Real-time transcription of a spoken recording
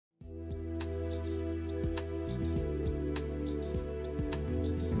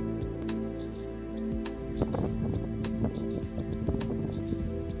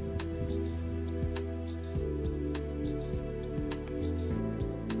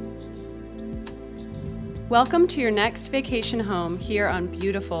Welcome to your next vacation home here on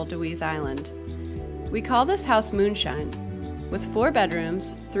beautiful Dewees Island. We call this house Moonshine. With 4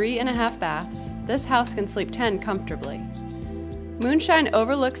 bedrooms, 3.5 baths, this house can sleep 10 comfortably. Moonshine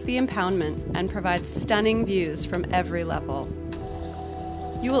overlooks the impoundment and provides stunning views from every level.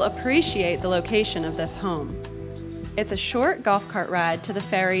 You will appreciate the location of this home. It's a short golf cart ride to the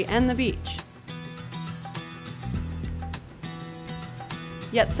ferry and the beach.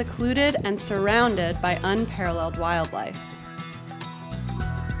 Yet secluded and surrounded by unparalleled wildlife.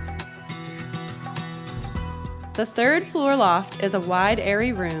 The 3rd floor loft is a wide,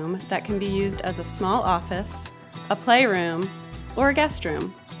 airy room that can be used as a small office, a playroom, or a guest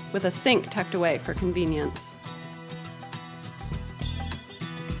room, with a sink tucked away for convenience.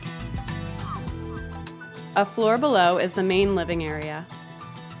 A floor below is the main living area.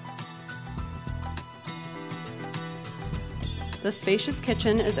 The spacious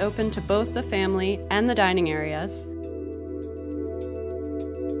kitchen is open to both the family and the dining areas.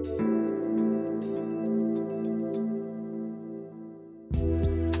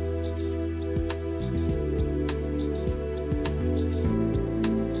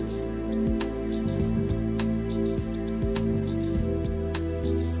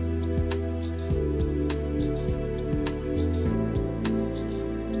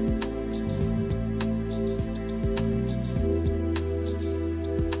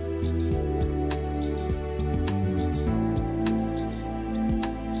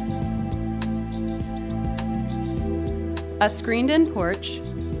 A screened-in porch,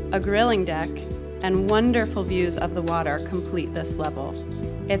 a grilling deck, and wonderful views of the water complete this level.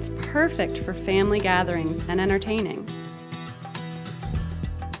 It's perfect for family gatherings and entertaining.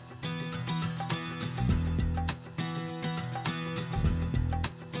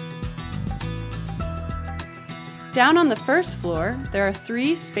 Down on the 1st floor, there are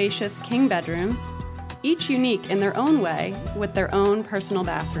 3 spacious king bedrooms, each unique in their own way with their own personal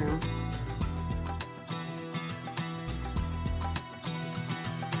bathroom.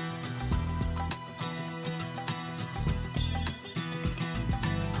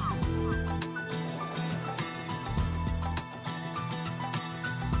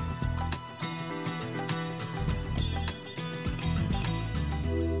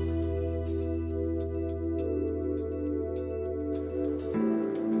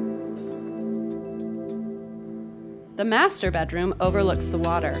 The master bedroom overlooks the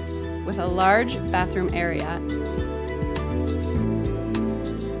water, with a large bathroom area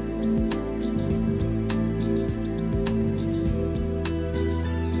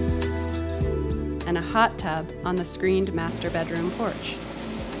and a hot tub on the screened master bedroom porch.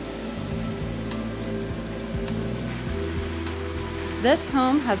 This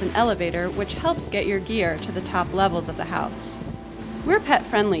home has an elevator which helps get your gear to the top levels of the house. We're pet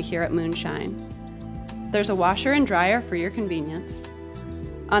friendly here at Moonshine. There's a washer and dryer for your convenience.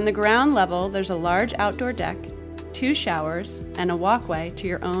 On the ground level, there's a large outdoor deck, 2 showers, and a walkway to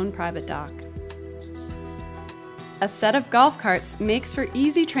your own private dock. A set of golf carts makes for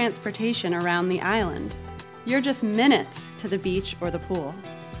easy transportation around the island. You're just minutes to the beach or the pool.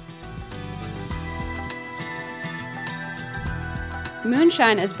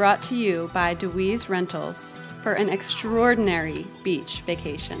 Moonshine is brought to you by Dewees Rentals for an extraordinary beach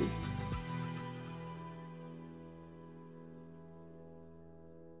vacation.